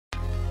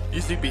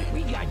Easy beat.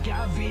 We got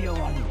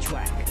𝘥𝘫𝘯 on the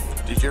track.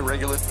 DJ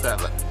Regular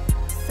 7.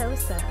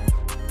 𝘥𝘫𝘯.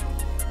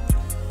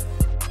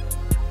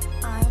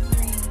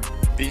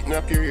 Ivory. Beating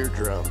up your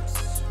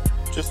eardrums.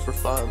 Just for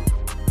fun.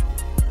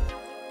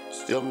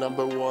 Still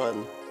number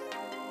 1.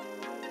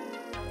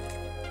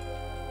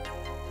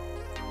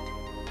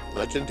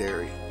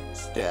 Legendary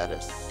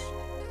status.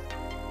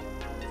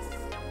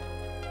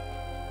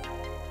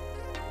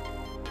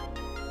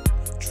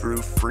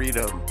 True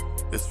freedom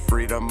is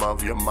freedom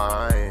of your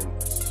mind.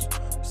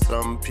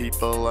 Some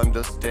people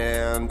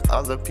understand,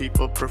 other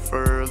people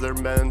prefer their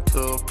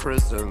mental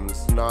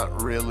prisons,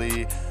 not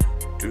really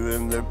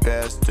doing their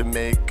best to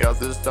make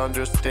others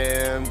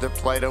understand their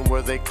plight and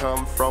where they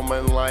come from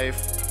in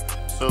life.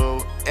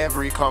 So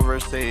every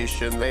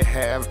conversation they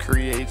have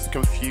creates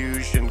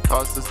confusion,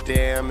 causes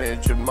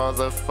damage, and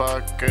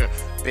motherfucker,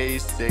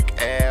 basic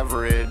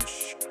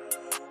average.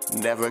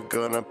 Never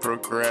gonna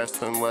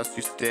progress unless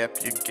you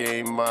step your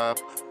game up.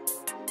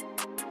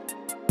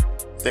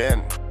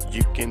 Then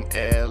you can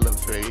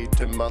elevate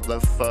the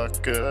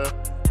motherfucker.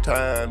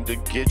 Time to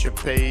get your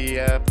pay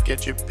up,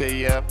 get your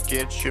pay up,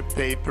 get your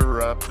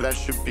paper up. That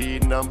should be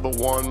number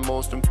 1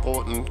 most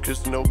important,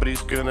 cause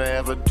nobody's gonna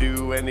ever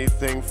do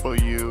anything for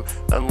you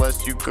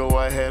unless you go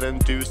ahead and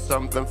do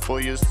something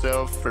for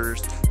yourself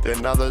first.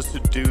 Then others who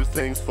do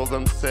things for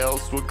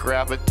themselves will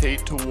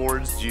gravitate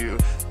towards you.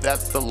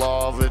 That's the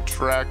law of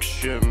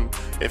attraction.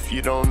 If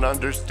you don't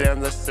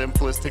understand the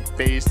simplistic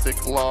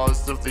basic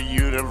laws of the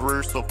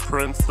universal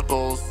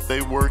principles,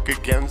 they work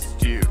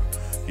against you.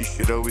 You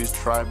should always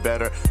try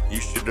better, you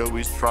should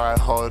always try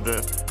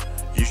harder.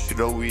 You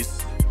should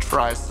always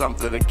try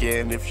something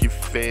again. If you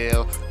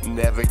fail,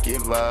 never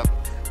give up.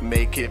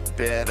 Make it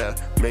better,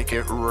 make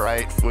it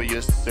right for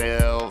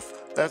yourself.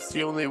 That's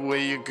the only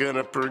way you're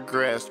gonna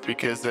progress,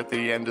 because at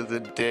the end of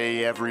the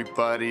day,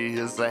 everybody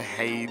is a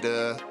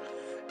hater.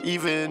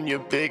 Even your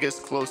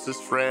biggest,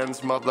 closest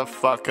friends,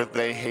 motherfucker,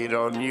 they hate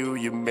on you.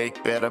 You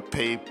make better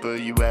paper,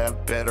 you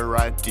have better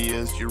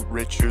ideas, you're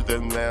richer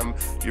than them.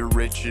 You're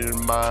rich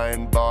in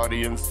mind,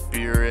 body, and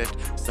spirit.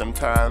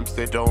 Sometimes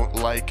they don't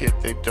like it,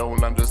 they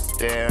don't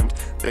understand.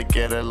 They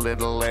get a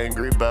little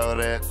angry about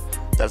it.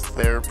 That's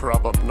their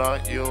problem,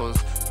 not yours.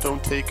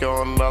 Don't take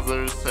on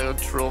others'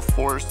 central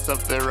force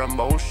of their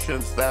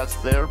emotions, that's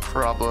their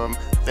problem.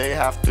 They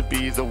have to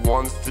be the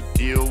ones to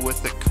deal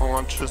with it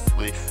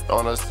consciously.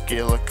 On a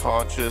scale of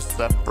conscious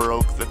that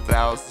broke the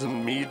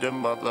 1,000-meter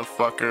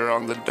motherfucker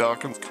on the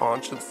Dawkins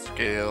conscience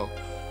scale.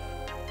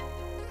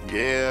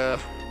 Yeah,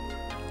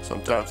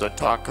 sometimes I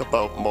talk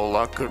about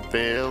Moloch or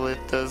Baal,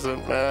 it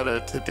doesn't matter.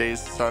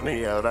 Today's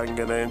sunny out, I'm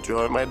gonna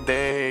enjoy my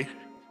day.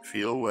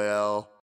 Feel well.